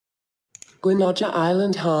Guanaja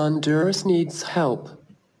Island, Honduras needs help.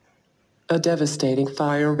 A devastating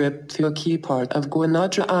fire ripped through a key part of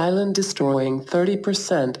Guanaja Island, destroying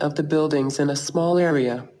 30% of the buildings in a small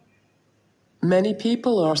area. Many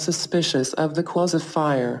people are suspicious of the cause of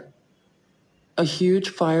fire. A huge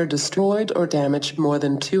fire destroyed or damaged more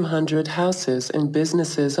than 200 houses and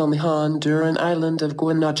businesses on the Honduran island of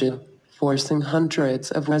Guanaja, forcing hundreds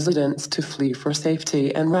of residents to flee for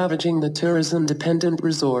safety and ravaging the tourism-dependent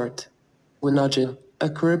resort. Guanaja, a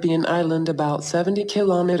Caribbean island about 70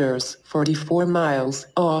 kilometers, 44 miles,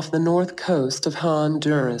 off the north coast of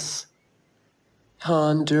Honduras.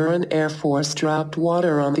 Honduran Air Force dropped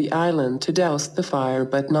water on the island to douse the fire,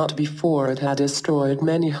 but not before it had destroyed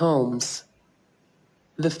many homes.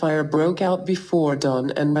 The fire broke out before dawn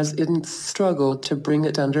and residents struggled to bring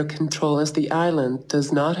it under control as the island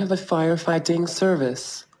does not have a firefighting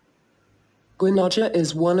service. Guanaja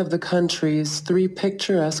is one of the country's 3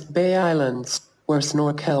 picturesque bay islands, where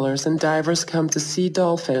snorkelers and divers come to see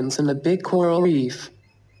dolphins and a big coral reef.